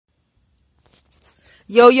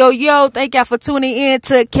Yo, yo, yo, thank y'all for tuning in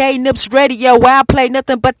to K Nips Radio, where I play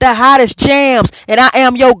nothing but the hottest jams. And I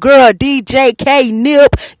am your girl, DJ K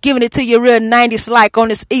Nip, giving it to you real 90s like on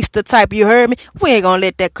this Easter type, you heard me? We ain't gonna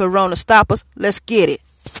let that corona stop us. Let's get it.